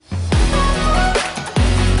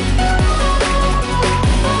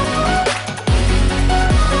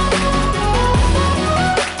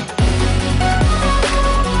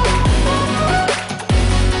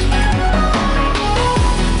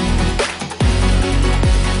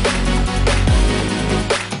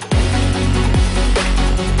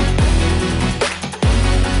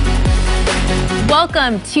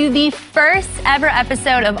Welcome to the first ever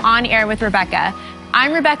episode of On Air with Rebecca.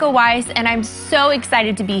 I'm Rebecca Weiss, and I'm so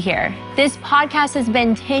excited to be here. This podcast has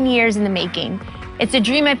been 10 years in the making. It's a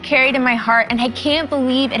dream I've carried in my heart, and I can't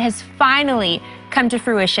believe it has finally come to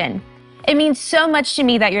fruition. It means so much to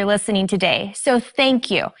me that you're listening today, so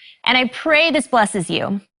thank you. And I pray this blesses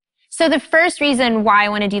you. So the first reason why I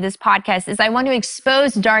want to do this podcast is I want to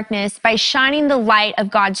expose darkness by shining the light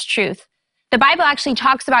of God's truth. The Bible actually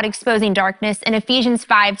talks about exposing darkness in Ephesians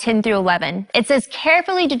 5:10-11. It says,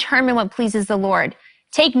 carefully determine what pleases the Lord.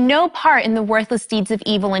 Take no part in the worthless deeds of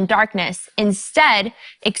evil and darkness. Instead,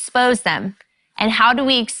 expose them. And how do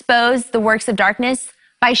we expose the works of darkness?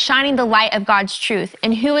 By shining the light of God's truth.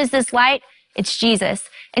 And who is this light? It's Jesus.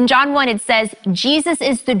 In John 1, it says, Jesus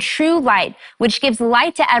is the true light, which gives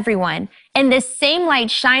light to everyone. And this same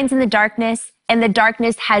light shines in the darkness, and the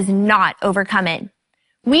darkness has not overcome it.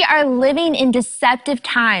 We are living in deceptive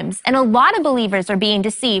times, and a lot of believers are being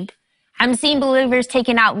deceived. I'm seeing believers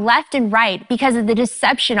taken out left and right because of the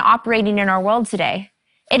deception operating in our world today.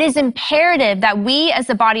 It is imperative that we as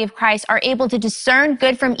the body of Christ are able to discern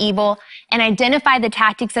good from evil and identify the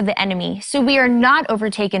tactics of the enemy so we are not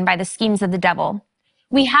overtaken by the schemes of the devil.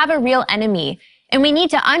 We have a real enemy, and we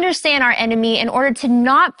need to understand our enemy in order to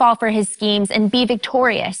not fall for his schemes and be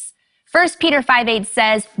victorious. 1 Peter 5:8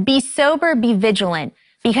 says, be sober, be vigilant,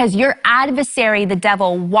 because your adversary, the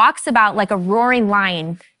devil, walks about like a roaring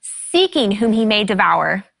lion, seeking whom he may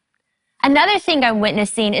devour. Another thing I'm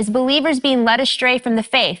witnessing is believers being led astray from the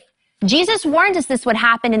faith. Jesus warned us this would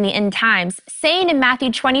happen in the end times, saying in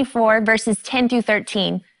Matthew 24, verses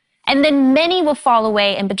 10-13, and then many will fall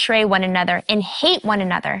away and betray one another and hate one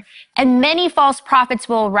another, and many false prophets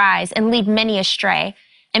will arise and lead many astray.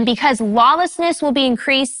 And because lawlessness will be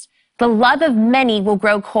increased, the love of many will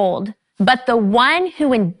grow cold. But the one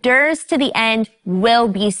who endures to the end will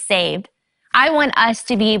be saved. I want us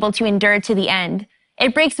to be able to endure to the end.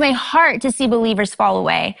 It breaks my heart to see believers fall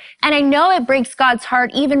away. And I know it breaks God's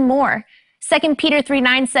heart even more. 2 Peter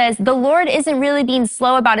 3:9 says, the Lord isn't really being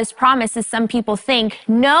slow about his promise as some people think.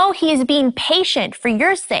 No, he is being patient for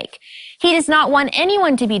your sake. He does not want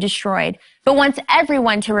anyone to be destroyed, but wants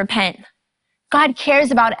everyone to repent. God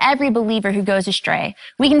cares about every believer who goes astray.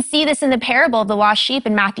 We can see this in the parable of the lost sheep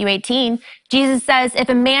in Matthew 18. Jesus says, if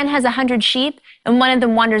a man has 100 sheep and one of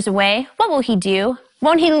them wanders away, what will he do?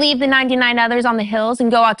 Won't he leave the 99 others on the hills and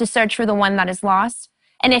go out to search for the one that is lost?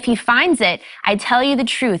 And if he finds it, I tell you the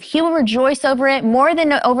truth, he will rejoice over it more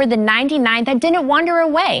than over the 99 that didn't wander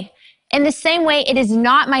away. In the same way, it is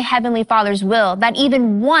not my heavenly Father's will that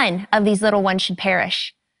even one of these little ones should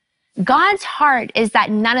perish. God's heart is that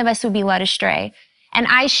none of us would be led astray, and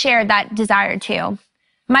I share that desire too.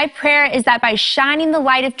 My prayer is that by shining the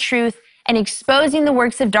light of truth and exposing the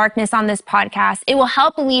works of darkness on this podcast, it will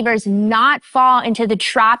help believers not fall into the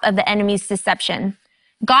trap of the enemy's deception.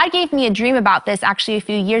 God gave me a dream about this actually a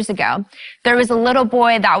few years ago. There was a little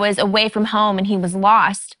boy that was away from home and he was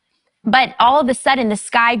lost. But all of a sudden, the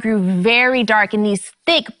sky grew very dark and these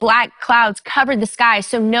thick black clouds covered the sky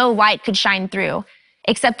so no light could shine through.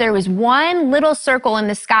 Except there was one little circle in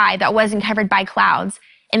the sky that wasn't covered by clouds.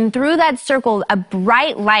 And through that circle, a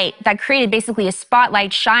bright light that created basically a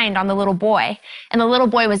spotlight shined on the little boy. And the little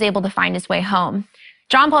boy was able to find his way home.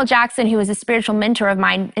 John Paul Jackson, who was a spiritual mentor of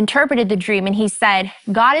mine, interpreted the dream and he said,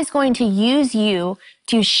 God is going to use you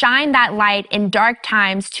to shine that light in dark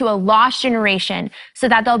times to a lost generation so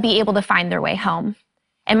that they'll be able to find their way home.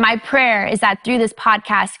 And my prayer is that through this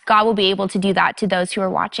podcast, God will be able to do that to those who are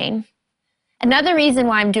watching. Another reason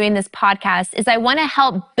why I'm doing this podcast is I want to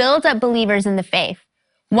help build up believers in the faith.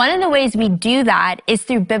 One of the ways we do that is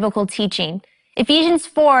through biblical teaching. Ephesians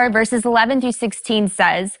 4 verses 11-16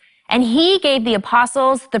 says, and he gave the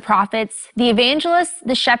apostles, the prophets, the evangelists,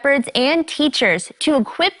 the shepherds, and teachers to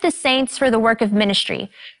equip the saints for the work of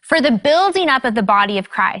ministry, for the building up of the body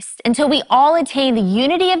of Christ, until we all attain the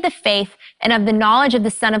unity of the faith and of the knowledge of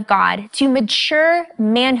the Son of God, to mature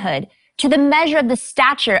manhood, to the measure of the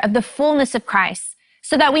stature of the fullness of Christ,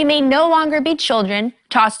 so that we may no longer be children,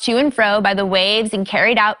 tossed to and fro by the waves and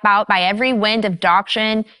carried about by every wind of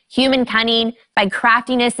doctrine, human cunning, by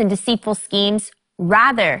craftiness and deceitful schemes.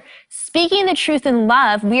 Rather, speaking the truth in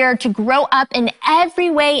love, we are to grow up in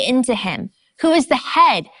every way into him, who is the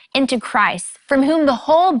head, into Christ, from whom the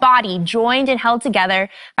whole body, joined and held together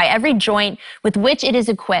by every joint with which it is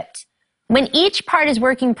equipped, when each part is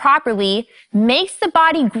working properly, makes the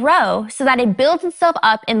body grow so that it builds itself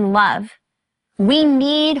up in love. We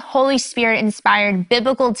need Holy Spirit-inspired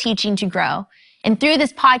biblical teaching to grow. And through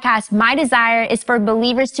this podcast, my desire is for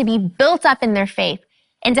believers to be built up in their faith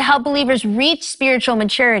and to help believers reach spiritual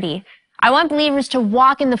maturity. I want believers to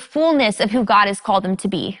walk in the fullness of who God has called them to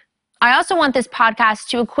be. I also want this podcast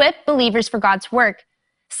to equip believers for God's work.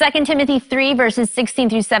 2 Timothy 3 verses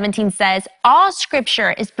 16 through 17 says, all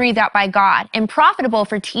scripture is breathed out by God and profitable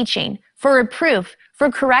for teaching, for reproof,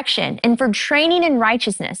 for correction, and for training in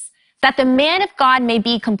righteousness, that the man of God may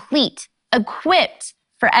be complete, equipped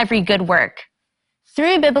for every good work.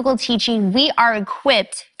 Through biblical teaching, we are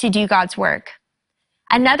equipped to do God's work.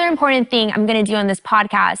 Another important thing I'm going to do on this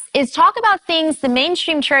podcast is talk about things the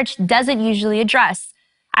mainstream church doesn't usually address.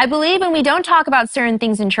 I believe when we don't talk about certain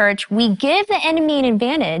things in church, we give the enemy an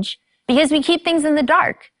advantage because we keep things in the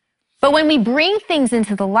dark. But when we bring things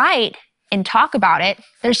into the light and talk about it,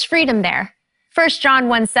 there's freedom there. 1 John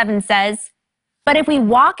 1:7 says, but if we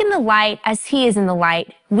walk in the light as he is in the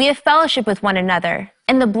light, we have fellowship with one another,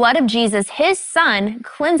 and the blood of Jesus, his son,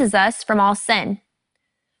 cleanses us from all sin.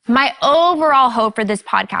 My overall hope for this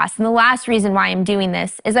podcast, and the last reason why I'm doing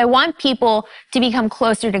this, is I want people to become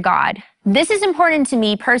closer to God. This is important to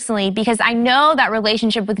me personally because I know that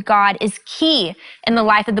relationship with God is key in the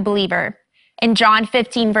life of the believer. In John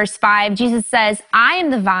 15, verse 5, Jesus says, I am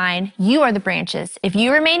the vine, you are the branches. If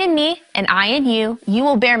you remain in me and I in you, you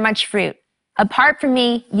will bear much fruit. Apart from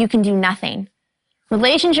me, you can do nothing.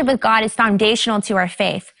 Relationship with God is foundational to our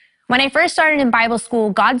faith. When I first started in Bible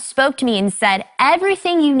school, God spoke to me and said,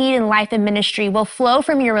 everything you need in life and ministry will flow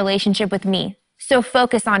from your relationship with me. So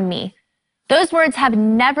focus on me. Those words have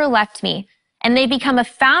never left me, and they become a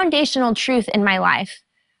foundational truth in my life.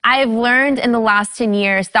 I have learned in the last 10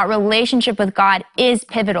 years that relationship with God is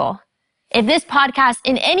pivotal. If this podcast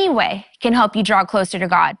in any way can help you draw closer to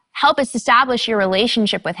God, help us establish your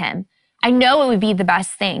relationship with him, I know it would be the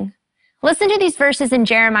best thing. Listen to these verses in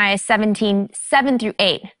Jeremiah 17, 7 through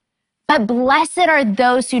 8. But blessed are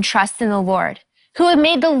those who trust in the Lord, who have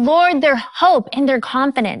made the Lord their hope and their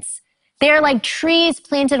confidence. They are like trees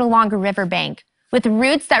planted along a riverbank, with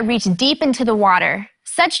roots that reach deep into the water.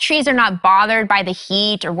 Such trees are not bothered by the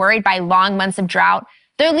heat or worried by long months of drought.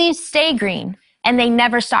 Their leaves stay green, and they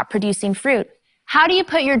never stop producing fruit. How do you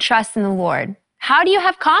put your trust in the Lord? How do you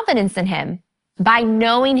have confidence in him? By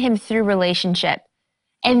knowing him through relationship.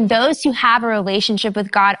 And those who have a relationship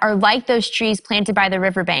with God are like those trees planted by the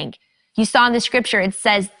riverbank. You saw in the scripture, it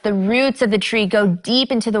says the roots of the tree go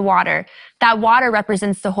deep into the water. That water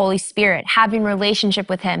represents the Holy Spirit, having relationship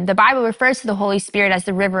with him. The Bible refers to the Holy Spirit as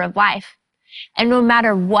the river of life. And no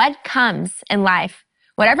matter what comes in life,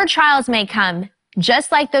 whatever trials may come,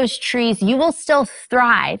 just like those trees, you will still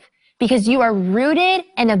thrive because you are rooted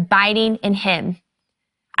and abiding in him.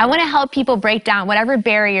 I want to help people break down whatever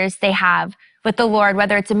barriers they have with the Lord,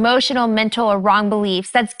 whether it's emotional, mental, or wrong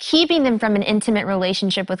beliefs that's keeping them from an intimate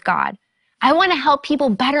relationship with God. I want to help people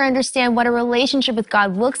better understand what a relationship with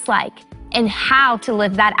God looks like and how to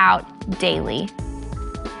live that out daily.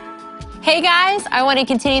 Hey guys, I want to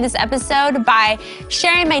continue this episode by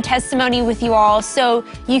sharing my testimony with you all so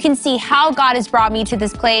you can see how God has brought me to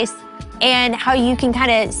this place and how you can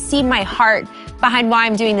kind of see my heart behind why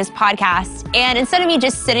I'm doing this podcast. And instead of me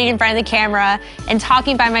just sitting in front of the camera and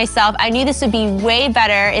talking by myself, I knew this would be way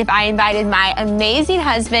better if I invited my amazing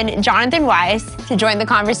husband, Jonathan Weiss, to join the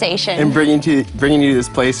conversation. And bringing you to this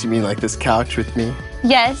place, you mean like this couch with me?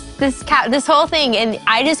 Yes, this whole thing. And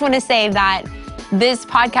I just want to say that this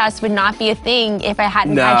podcast would not be a thing if I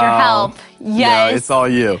hadn't had your help. Yes. No, it's all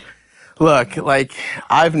you. Look, like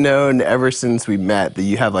I've known ever since we met that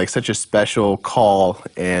you have like such a special call,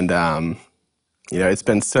 and it's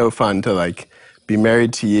been so fun to like be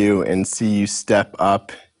married to you and see you step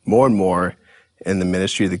up more and more in the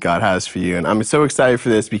ministry that God has for you. And I'm so excited for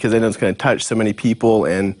this because I know it's going to touch so many people,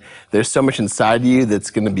 and there's so much inside you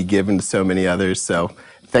that's going to be given to so many others. So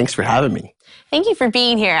thanks for having me. Thank you for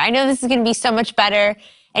being here. I know this is going to be so much better.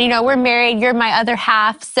 And we're married, you're my other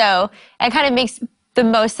half. So it kind of makes the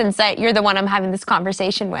most sense that you're the one I'm having this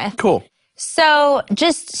conversation with. Cool. So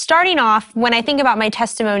just starting off, when I think about my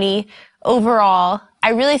testimony overall,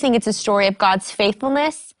 I really think it's a story of God's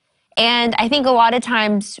faithfulness. And I think a lot of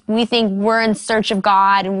times we think we're in search of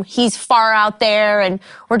God and he's far out there and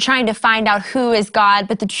we're trying to find out who is God.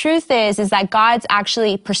 But the truth is that God's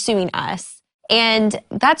actually pursuing us. And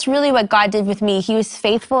that's really what God did with me. He was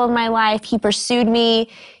faithful in my life. He pursued me.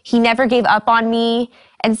 He never gave up on me.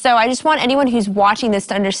 And so I just want anyone who's watching this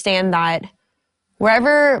to understand that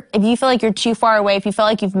if you feel like you're too far away, if you feel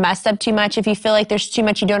like you've messed up too much, if you feel like there's too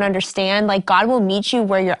much you don't understand, like God will meet you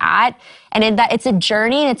where you're at. And in that, it's a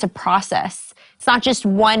journey and it's a process. It's not just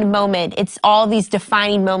one moment. It's all these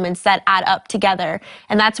defining moments that add up together.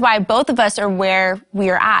 And that's why both of us are where we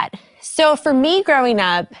are at. So for me growing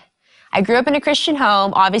up, I grew up in a Christian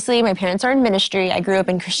home. Obviously, my parents are in ministry. I grew up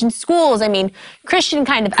in Christian schools. I mean, Christian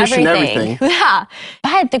kind of Christian everything. everything. Yeah.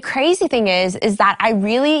 But the crazy thing is that I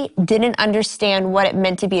really didn't understand what it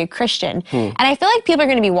meant to be a Christian. And I feel like people are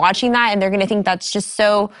going to be watching that and they're going to think that's just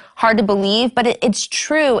so hard to believe. But it's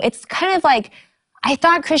true. It's kind of like, I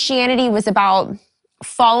thought Christianity was about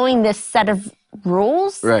following this set of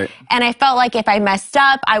rules. Right. And I felt like if I messed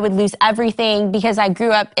up, I would lose everything because I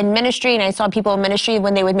grew up in ministry and I saw people in ministry,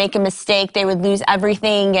 when they would make a mistake, they would lose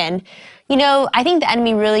everything. And, you know, I think the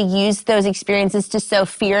enemy really used those experiences to sow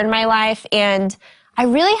fear in my life. And I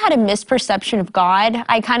really had a misperception of God.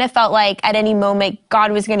 I kind of felt like at any moment,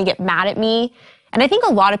 God was going to get mad at me. And I think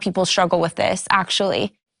a lot of people struggle with this,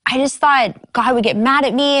 actually. I just thought God would get mad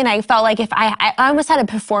at me, and I felt like if I almost had a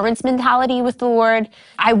performance mentality with the Lord.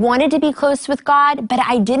 I wanted to be close with God, but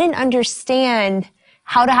I didn't understand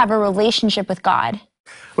how to have a relationship with God.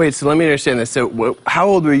 Wait, so let me understand this. So how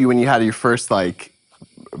old were you when you had your first, like,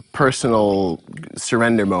 personal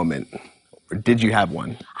surrender moment? Or did you have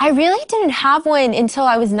one? I really didn't have one until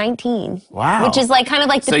I was 19. Wow. Which is like kind of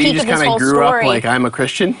like the peak of this whole story. So you just kind of grew up like, I'm a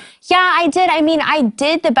Christian? Yeah, I did. I mean, I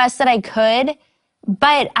did the best that I could.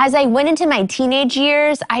 But as I went into my teenage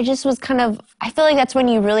years, I just was I feel like that's when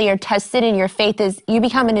you really are tested in your faith, is you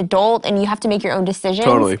become an adult and you have to make your own decisions.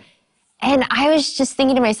 Totally. And I was just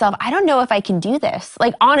thinking to myself, I don't know if I can do this.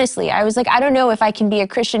 Like, honestly, I was like, I don't know if I can be a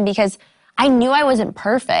Christian, because I knew I wasn't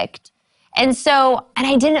perfect. And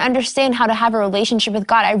I didn't understand how to have a relationship with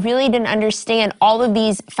God. I really didn't understand all of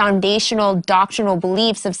these foundational doctrinal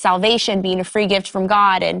beliefs of salvation being a free gift from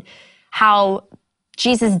God, and how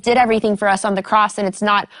Jesus did everything for us on the cross, and it's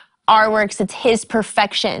not our works, it's his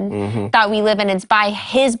perfection that we live in. It's by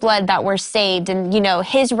his blood that we're saved, and, you know,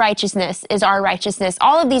 his righteousness is our righteousness.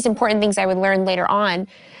 All of these important things I would learn later on.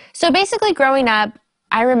 So basically, growing up,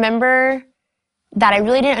 I remember that I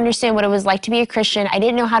really didn't understand what it was like to be a Christian. I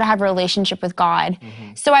didn't know how to have a relationship with God.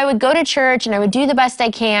 So I would go to church and I would do the best I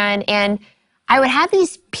can, and I would have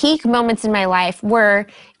these peak moments in my life where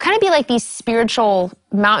kind of be like these spiritual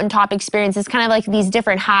mountaintop experiences, kind of like these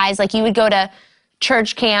different highs. Like, you would go to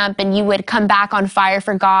church camp and you would come back on fire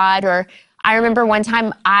for God. Or I remember one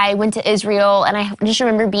time I went to Israel, and I just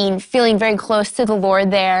remember feeling very close to the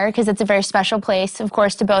Lord there, because it's a very special place, of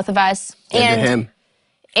course, to both of us. And to him.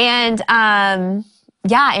 And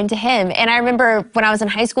to him. And I remember when I was in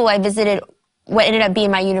high school, I visited what ended up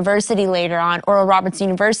being my university later on, Oral Roberts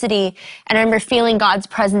University. And I remember feeling God's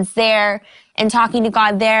presence there and talking to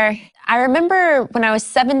God there. I remember when I was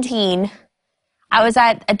 17, I was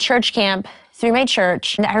at a church camp through my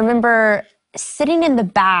church. And I remember sitting in the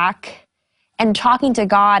back and talking to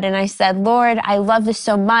God. And I said, Lord, I love this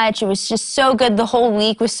so much. It was just so good. The whole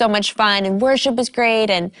week was so much fun, and worship was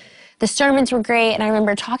great, and the sermons were great. And I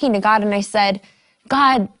remember talking to God, and I said,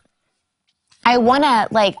 God, I want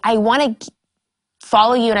to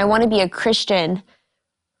follow you, and I want to be a Christian,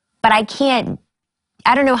 but I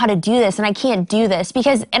don't know how to do this, and I can't do this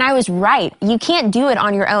and I was right. You can't do it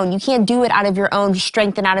on your own. You can't do it out of your own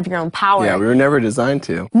strength and out of your own power. Yeah, we were never designed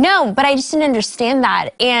to. No, but I just didn't understand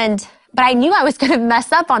that. But I knew I was going to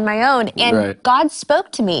mess up on my own. And Right. God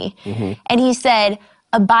spoke to me, and he said,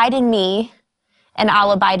 abide in me and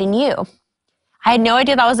I'll abide in you. I had no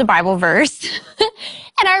idea that was a Bible verse.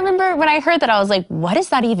 And I remember when I heard that, I was like, what does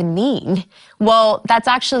that even mean? Well, that's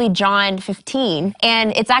actually John 15.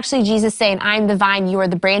 And it's actually Jesus saying, I'm the vine, you are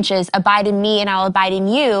the branches. Abide in me and I'll abide in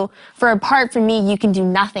you. For apart from me, you can do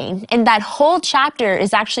nothing. And that whole chapter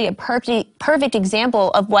is actually a perfect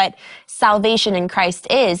example of what salvation in Christ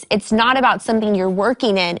is. It's not about something you're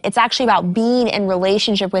working in. It's actually about being in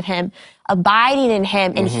relationship with him, abiding in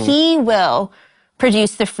him, and he will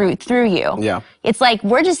produce the fruit through you. Yeah. It's like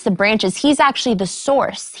we're just the branches. He's actually the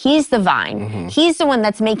source. He's the vine. He's the one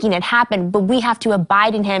that's making it happen, but we have to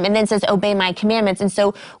abide in him. And then it says, obey my commandments. And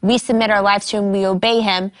so we submit our lives to him, we obey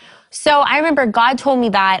him. So I remember God told me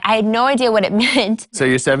that. I had no idea what it meant. So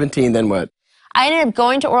you're 17, then what? I ended up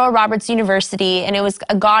going to Oral Roberts University, and it was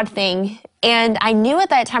a God thing. And I knew at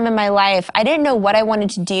that time in my life, I didn't know what I wanted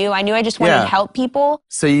to do. I knew I just wanted to help people.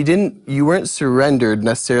 So you weren't surrendered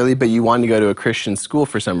necessarily, but you wanted to go to a Christian school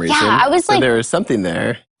for some reason. Yeah, I was so like, there was something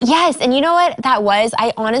there. Yes, and you know what that was?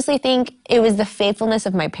 I honestly think it was the faithfulness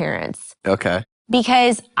of my parents. Okay.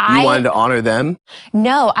 Because You wanted to honor them?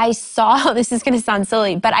 No, I saw, this is going to sound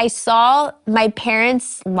silly, but I saw my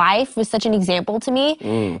parents' life was such an example to me.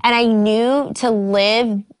 And I knew to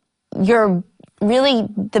live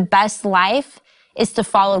the best life is to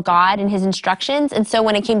follow God and his instructions. And so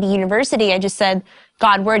when I came to university, I just said,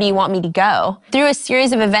 God, where do you want me to go? Through a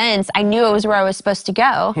series of events, I knew it was where I was supposed to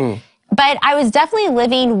go. But I was definitely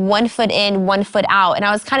living 1 foot in, 1 foot out. And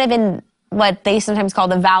I was kind of in what they sometimes call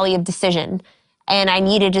the valley of decision. And I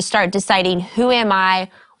needed to start deciding, who am I?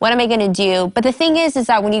 What am I going to do? But the thing is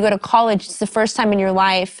that when you go to college, it's the first time in your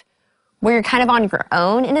life where you're kind of on your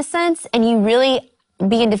own in a sense. And you really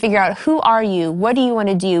begin to figure out, who are you? What do you want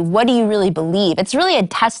to do? What do you really believe? It's really a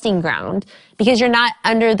testing ground because you're not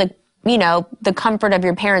under the comfort of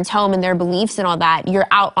your parents' home and their beliefs and all that. You're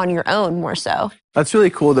out on your own more so. That's really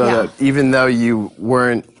cool, though, that even though you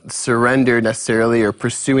weren't surrendered necessarily or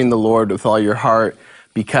pursuing the Lord with all your heart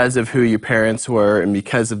because of who your parents were and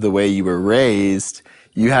because of the way you were raised,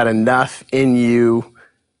 you had enough in you,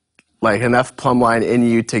 like enough plumb line in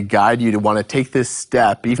you to guide you to want to take this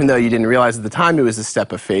step. Even though you didn't realize at the time it was a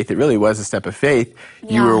step of faith, it really was a step of faith.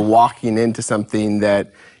 Yeah. You were walking into something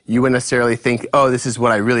that you wouldn't necessarily think, oh, this is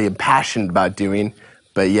what I really am passionate about doing.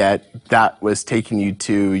 But yet that was taking you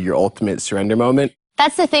to your ultimate surrender moment.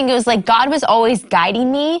 That's the thing. It was like God was always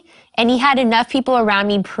guiding me, and he had enough people around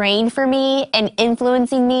me praying for me and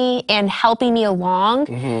influencing me and helping me along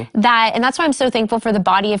and that's why I'm so thankful for the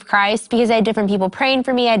body of Christ, because I had different people praying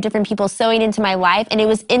for me. I had different people sowing into my life, and it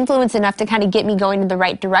was influence enough to kind of get me going in the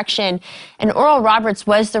right direction. And Oral Roberts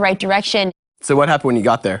was the right direction. So what happened when you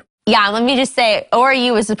got there? Yeah, let me just say,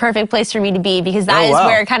 ORU was the perfect place for me to be, because that is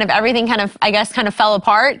where kind of everything kind of fell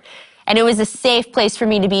apart. And it was a safe place for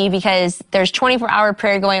me to be because there's 24-hour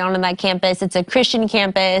prayer going on that campus. It's a Christian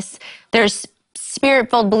campus. There's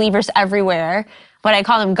spirit-filled believers everywhere. What I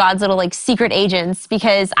call them God's little secret agents,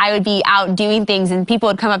 because I would be out doing things and people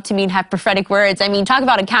would come up to me and have prophetic words. I mean, talk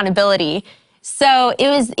about accountability. So it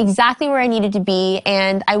was exactly where I needed to be.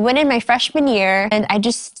 And I went in my freshman year and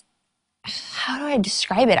how do I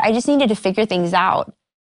describe it? I just needed to figure things out.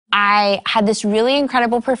 I had this really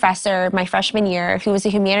incredible professor my freshman year who was a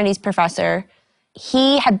humanities professor.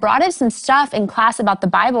 He had brought us some stuff in class about the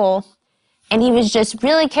Bible, and he was just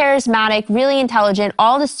really charismatic, really intelligent.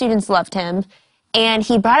 All the students loved him. And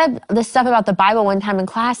he brought up this stuff about the Bible one time in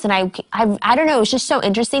class, and I don't know, it was just so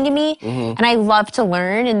interesting to me, and I love to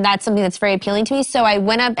learn, and that's something that's very appealing to me. So I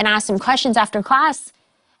went up and asked him questions after class,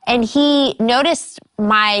 and he noticed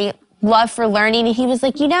my love for learning. And he was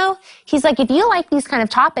like, he's like, if you like these kind of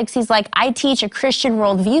topics, he's like, I teach a Christian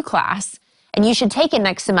worldview class and you should take it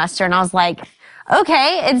next semester. And I was like,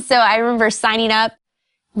 okay. And so I remember signing up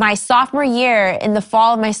my sophomore year, in the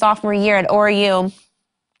fall of my sophomore year at ORU.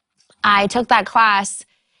 I took that class,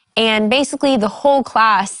 and basically the whole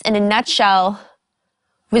class in a nutshell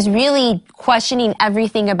was really questioning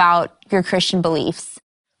everything about your Christian beliefs.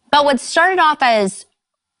 But what started off as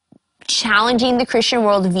challenging the Christian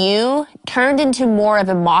worldview turned into more of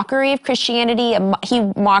a mockery of Christianity. He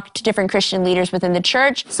mocked different Christian leaders within the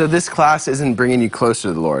church. So this class isn't bringing you closer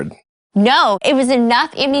to the Lord? No, it was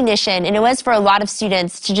enough ammunition, and it was for a lot of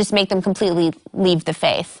students to just make them completely leave the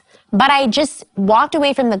faith. But I just walked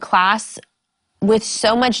away from the class with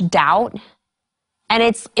so much doubt. And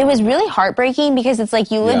it was really heartbreaking, because it's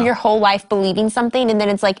like you live your whole life believing something, and then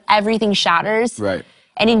it's like everything shatters. Right.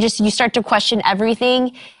 And you start to question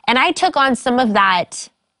everything. And I took on some of that,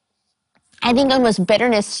 I think, almost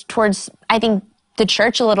bitterness towards, the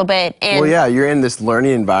church a little bit. And well, yeah, you're in this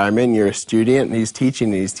learning environment, you're a student, and he's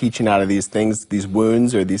teaching out of these things, these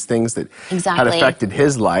wounds or these things that had affected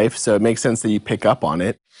his life. So it makes sense that you pick up on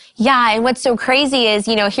it. Yeah, and what's so crazy is,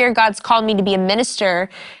 here God's called me to be a minister.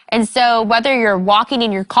 And so whether you're walking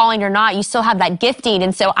in your calling or not, you still have that gifting.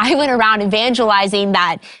 And so I went around evangelizing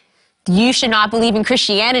that you should not believe in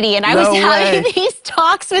Christianity. And I was having these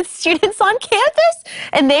talks with students on campus,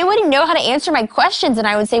 and they wouldn't know how to answer my questions. And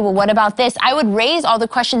I would say, well, what about this? I would raise all the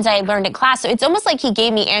questions I had learned at class. So it's almost like he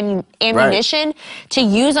gave me ammunition to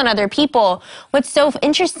use on other people. What's so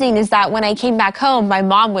interesting is that when I came back home, my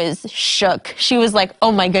mom was shook. She was like,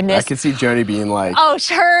 oh my goodness. I could see Joni being like, oh,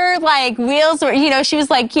 her wheels were, she was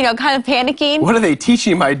like, kind of panicking. What are they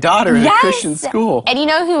teaching my daughter in a Christian school? And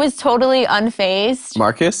who was totally unfazed?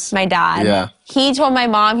 Marcus? My dad. Yeah. He told my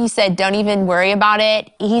mom, he said, don't even worry about it.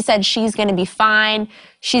 He said, she's going to be fine.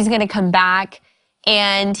 She's going to come back.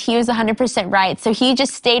 And he was 100% right. So he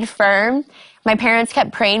just stayed firm. My parents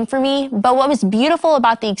kept praying for me. But what was beautiful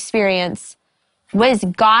about the experience was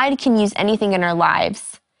God can use anything in our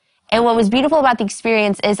lives. And what was beautiful about the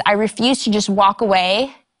experience is I refused to just walk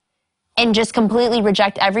away and just completely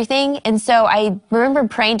reject everything. And so I remember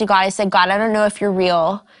praying to God. I said, God, I don't know if you're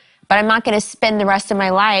real, but I'm not going to spend the rest of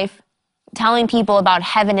my life telling people about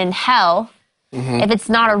heaven and hell if it's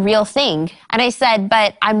not a real thing. And I said,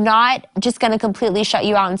 but I'm not just going to completely shut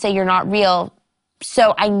you out and say you're not real.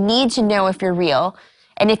 So I need to know if you're real.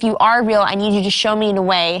 And if you are real, I need you to show me in a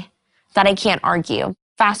way that I can't argue.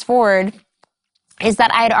 Fast forward, is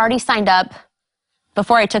that I had already signed up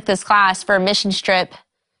before I took this class for a mission trip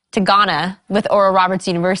to Ghana with Oral Roberts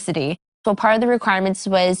University. So part of the requirements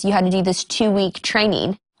was you had to do this 2-week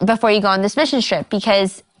training before you go on this mission trip,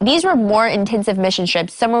 because these were more intensive mission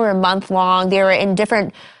trips. Some were a month long. They were in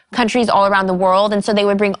different countries all around the world. And so they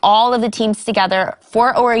would bring all of the teams together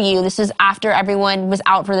for ORU. This was after everyone was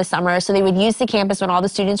out for the summer. So they would use the campus when all the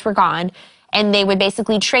students were gone. And they would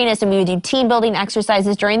basically train us, and we would do team building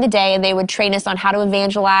exercises during the day. And they would train us on how to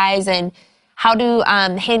evangelize and how to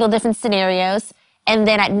handle different scenarios. And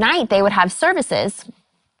then at night, they would have services.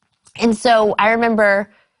 And so I remember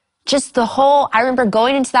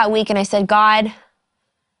going into that week and I said, God,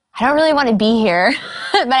 I don't really want to be here.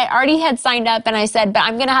 But I already had signed up, and I said, but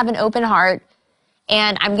I'm going to have an open heart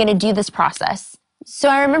and I'm going to do this process. So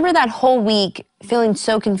I remember that whole week feeling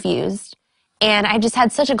so confused. And I just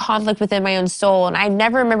had such a conflict within my own soul. And I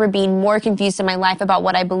never remember being more confused in my life about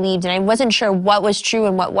what I believed. And I wasn't sure what was true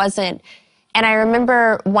and what wasn't. And I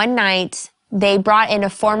remember one night they brought in a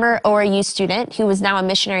former ORU student who was now a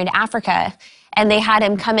missionary to Africa. And they had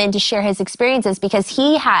him come in to share his experiences because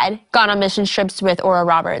he had gone on mission trips with Oral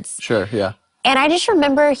Roberts. Sure, yeah. And I just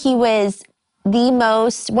remember he was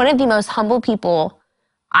one of the most humble people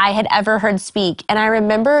I had ever heard speak. And I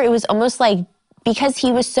remember it was almost like, because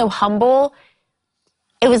he was so humble,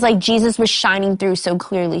 it was like Jesus was shining through so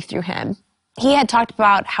clearly through him. He had talked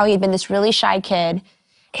about how he had been this really shy kid,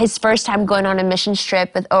 his first time going on a mission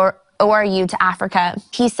trip with ORU to Africa.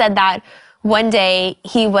 He said that one day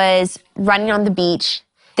he was running on the beach.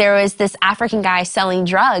 There was this African guy selling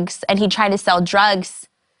drugs, and he tried to sell drugs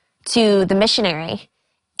to the missionary.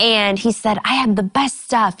 And he said, I have the best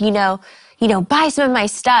stuff, buy some of my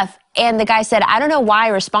stuff. And the guy said, I don't know why I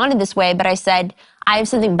responded this way, but I said, I have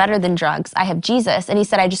something better than drugs. I have Jesus. And he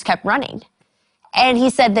said, I just kept running. And he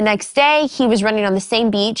said the next day he was running on the same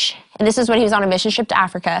beach. And this is when he was on a mission trip to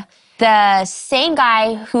Africa. The same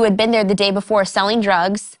guy who had been there the day before selling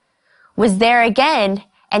drugs was there again.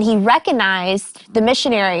 And he recognized the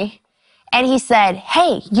missionary. And he said,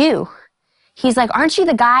 hey, you. He's like, aren't you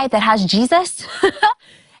the guy that has Jesus?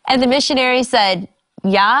 And the missionary said,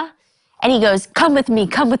 yeah. And he goes, come with me,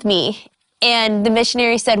 come with me. And the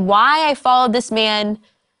missionary said, why I followed this man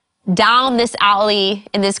down this alley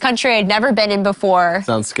in this country I'd never been in before.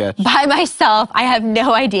 Sounds sketchy. By myself. I have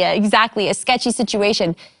no idea. Exactly. A sketchy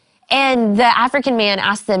situation. And the African man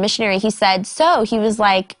asked the missionary, he said, so he was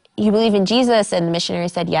like, you believe in Jesus? And the missionary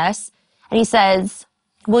said, yes. And he says,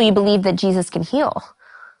 will you believe that Jesus can heal?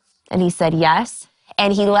 And he said, yes.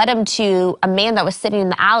 And he led him to a man that was sitting in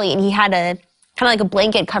the alley, and he had a kind of like a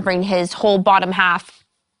blanket covering his whole bottom half.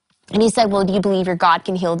 And he said, well, do you believe your God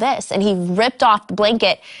can heal this? And he ripped off the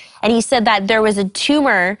blanket, and he said that there was a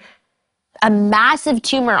tumor, a massive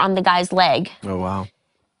tumor on the guy's leg. Oh, wow.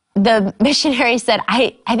 The missionary said,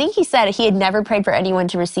 I think he said he had never prayed for anyone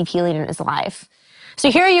to receive healing in his life. So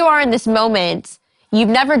here you are in this moment. You've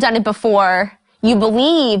never done it before. You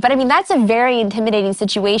believe, but I mean, that's a very intimidating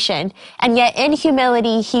situation. And yet in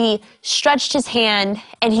humility, he stretched his hand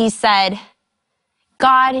and he said,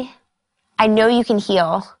 God, I know you can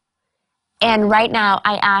heal. And right now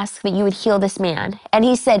I ask that you would heal this man. And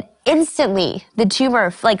he said instantly the tumor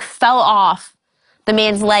fell off the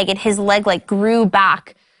man's leg, and his leg grew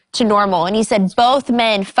back to normal. And he said both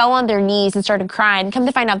men fell on their knees and started crying. Come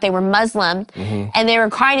to find out they were Muslim. Mm-hmm. And they were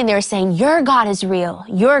crying and they were saying, your God is real.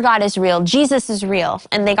 Your God is real. Jesus is real.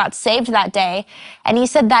 And they got saved that day. And he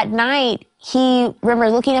said that night, he remember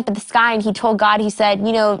looking up at the sky, and he told God, he said,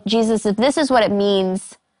 Jesus, if this is what it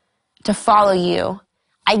means to follow you,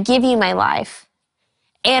 I give you my life.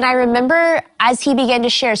 And I remember as he began to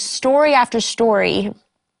share story after story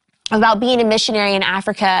about being a missionary in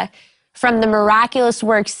Africa, from the miraculous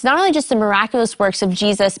works, not only just the miraculous works of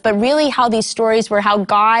Jesus, but really how these stories were how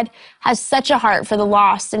God has such a heart for the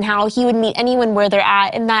lost, and how he would meet anyone where they're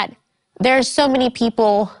at, and that there are so many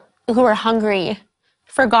people who are hungry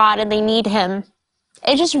for God and they need him.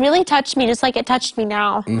 It just really touched me, just like it touched me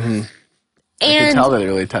now. Mm-hmm. I can tell that it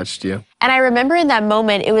really touched you. And I remember in that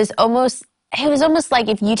moment, it was almost like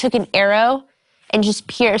if you took an arrow and just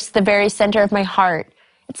pierced the very center of my heart.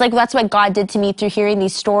 It's like that's what God did to me through hearing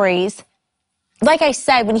these stories. Like I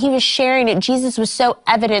said, when he was sharing it, Jesus was so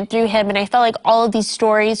evident through him, and I felt like all of these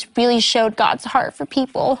stories really showed God's heart for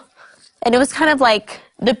people. And it was kind of like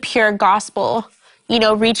the pure gospel,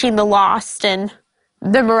 reaching the lost and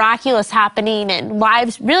the miraculous happening, and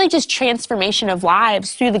lives, really just transformation of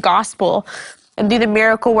lives through the gospel and through the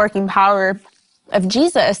miracle working power of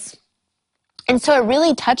Jesus. And so it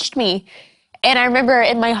really touched me. And I remember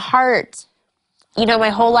in my heart, my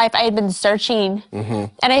whole life I had been searching. Mm-hmm.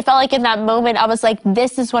 And I felt like in that moment, I was like,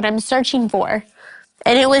 this is what I'm searching for.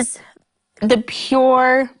 And it was the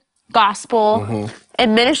pure gospel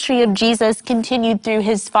and ministry of Jesus continued through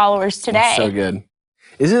his followers today. So good.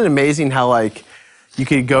 Isn't it amazing how, like, you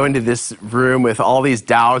could go into this room with all these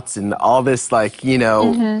doubts and all this, like,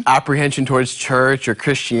 apprehension towards church or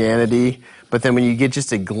Christianity, but then when you get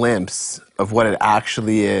just a glimpse of what it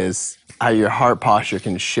actually is, how your heart posture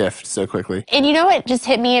can shift so quickly. And you know what just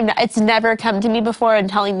hit me, and it's never come to me before in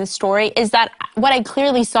telling this story, is that what I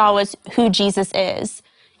clearly saw was who Jesus is.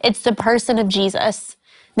 It's the person of Jesus.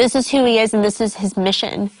 This is who he is, and this is his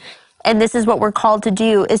mission. And this is what we're called to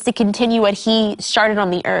do, is to continue what he started on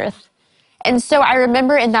the earth. And so I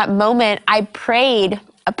remember in that moment, I prayed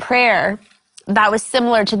a prayer that was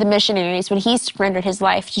similar to the missionaries when he surrendered his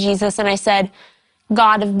life to Jesus. And I said,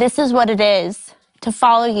 God, if this is what it is to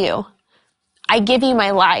follow you, I give you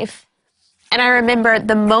my life. And I remember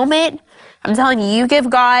the moment, I'm telling you, you give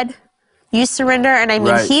God, you surrender, and I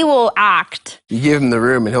mean, Right. he will act. You give him the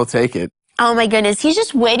room and he'll take it. Oh my goodness, he's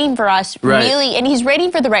just waiting for us, Right. really, and he's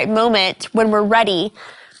waiting for the right moment when we're ready.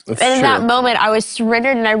 That's And in true. that moment, I was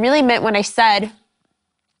surrendered, and I really meant what I said.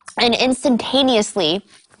 And instantaneously,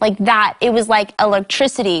 like that, it was like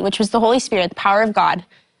electricity, which was the Holy Spirit, the power of God,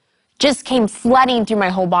 just came flooding through my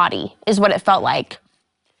whole body, is what it felt like.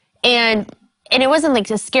 And it wasn't like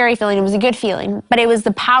a scary feeling, it was a good feeling, but it was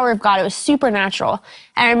the power of God. It was supernatural.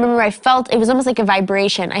 And I remember I felt, it was almost like a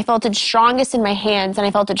vibration. I felt it strongest in my hands, and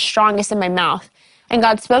I felt it strongest in my mouth. And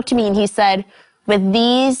God spoke to me, and he said, with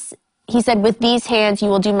these hands you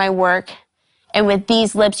will do my work, and with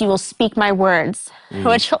these lips you will speak my words.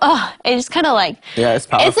 Which, it just kind of like, Yeah, it's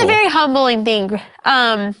powerful. it's a very humbling thing.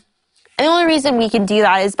 And the only reason we can do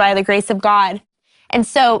that is by the grace of God. And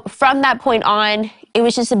so from that point on, it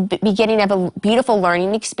was just a beginning of a beautiful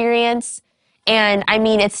learning experience. And I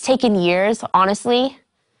mean, it's taken years, honestly.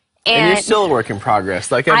 And you're still a work in progress,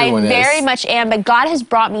 like everyone I is. very much am, but God has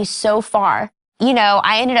brought me so far. You know,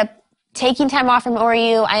 I ended up taking time off from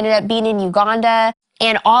ORU. I ended up being in Uganda,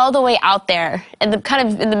 and all the way out there, and kind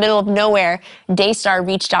of in the middle of nowhere, Daystar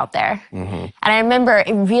reached out there. And I remember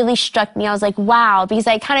it really struck me. I was like, wow, because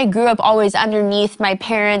I kind of grew up always underneath my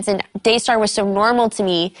parents, and Daystar was so normal to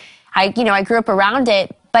me. I grew up around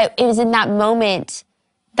it, but it was in that moment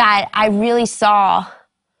that I really saw,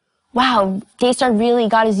 wow, Daystar really,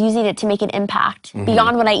 God is using it to make an impact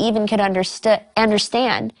beyond what I even could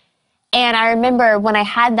understand. And I remember when I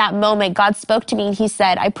had that moment, God spoke to me and he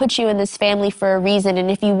said, I put you in this family for a reason, and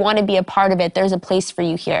if you want to be a part of it, there's a place for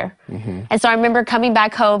you here. And so I remember coming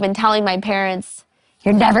back home and telling my parents,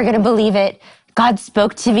 you're never going to believe it. God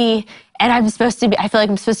spoke to me, and I feel like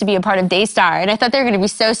I'm supposed to be a part of Daystar. And I thought they were going to be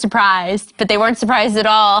so surprised, but they weren't surprised at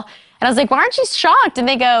all. And I was like, why aren't you shocked? And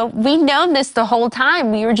they go, we've known this the whole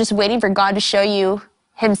time. We were just waiting for God to show you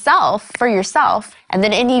himself for yourself. And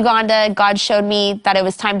then in Uganda, God showed me that it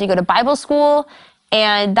was time to go to Bible school.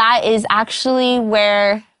 And that is actually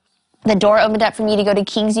where the door opened up for me to go to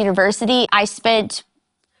King's University. I spent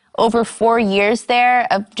over 4 years there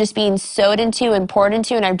of just being sowed into and poured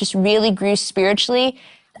into, and I just really grew spiritually.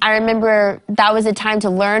 I remember that was a time to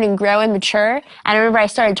learn and grow and mature. And I remember I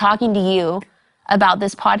started talking to you about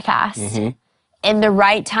this podcast. In the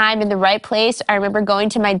right time, in the right place. I remember going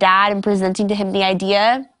to my dad and presenting to him the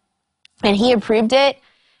idea, and he approved it.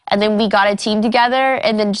 And then we got a team together,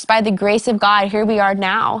 and then just by the grace of God, here we are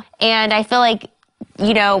now. And I feel like,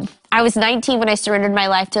 I was 19 when I surrendered my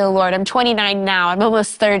life to the Lord. I'm 29 now. I'm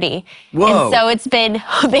almost 30. Whoa. And so it's been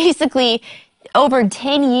basically over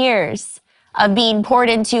 10 years of being poured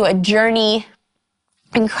into a journey,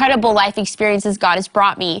 incredible life experiences God has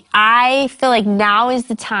brought me. I feel like now is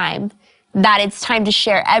the time that it's time to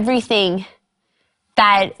share everything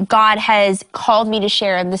that God has called me to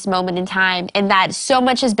share in this moment in time, and that so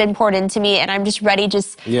much has been poured into me, and I'm just ready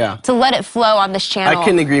to let it flow on this channel. I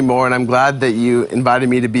couldn't agree more, and I'm glad that you invited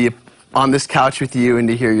me to be on this couch with you and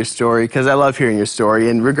to hear your story, because I love hearing your story.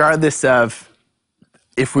 And regardless of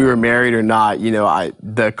if we were married or not,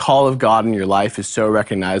 the call of God in your life is so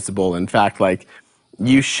recognizable. In fact, like,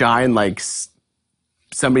 you shine like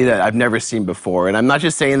somebody that I've never seen before. And I'm not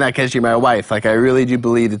just saying that because you're my wife. Like, I really do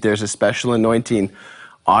believe that there's a special anointing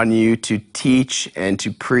on you to teach and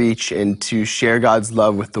to preach and to share God's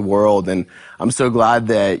love with the world. And I'm so glad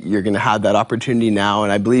that you're going to have that opportunity now.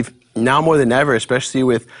 And I believe now more than ever, especially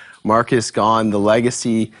with Marcus gone, the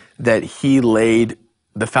legacy that he laid,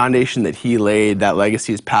 the foundation that he laid, that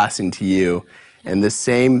legacy is passing to you. And the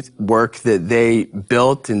same work that they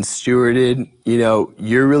built and stewarded,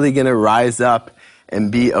 you're really going to rise up and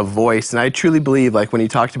be a voice. And I truly believe, like, when he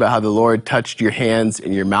talked about how the Lord touched your hands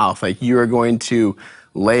and your mouth, like, you are going to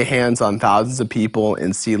lay hands on thousands of people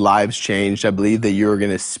and see lives changed. I believe that you're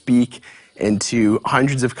going to speak into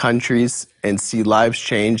hundreds of countries and see lives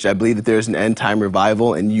changed. I believe that there's an end time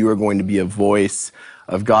revival, and you are going to be a voice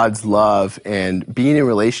of God's love and being in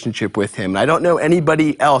relationship with Him. And I don't know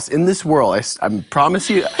anybody else in this world, I promise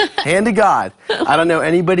you, hand to God, I don't know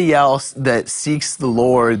anybody else that seeks the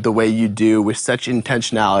Lord the way you do, with such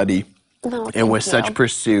intentionality and with such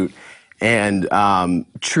pursuit, and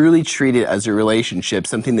truly treat it as a relationship,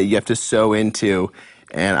 something that you have to sow into.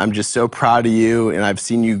 And I'm just so proud of you, and I've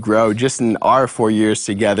seen you grow just in our 4 years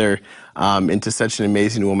together into such an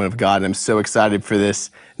amazing woman of God. And I'm so excited for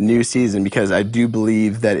this new season, because I do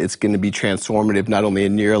believe that it's going to be transformative, not only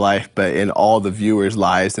in your life, but in all the viewers'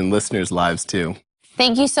 lives and listeners' lives too.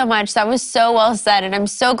 Thank you so much. That was so well said, and I'm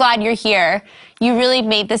so glad you're here. You really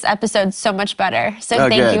made this episode so much better. So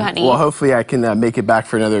thank you, honey. Well, hopefully I can make it back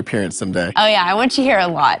for another appearance someday. Oh yeah, I want you here a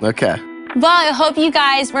lot. Okay. Well, I hope you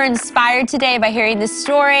guys were inspired today by hearing this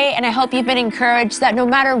story, and I hope you've been encouraged that no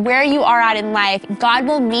matter where you are at in life, God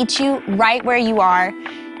will meet you right where you are.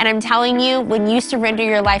 And I'm telling you, when you surrender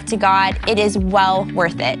your life to God, it is well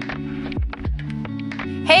worth it.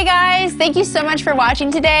 Hey guys, thank you so much for watching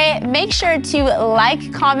today. Make sure to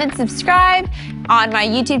like, comment, subscribe on my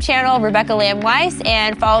YouTube channel, Rebecca Lamb Weiss,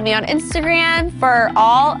 and follow me on Instagram for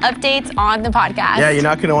all updates on the podcast. Yeah, you're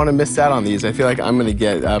not going to want to miss out on these. I feel like I'm going to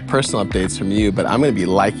get personal updates from you, but I'm going to be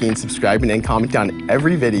liking, subscribing, and commenting on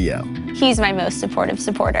every video. He's my most supportive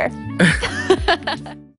supporter.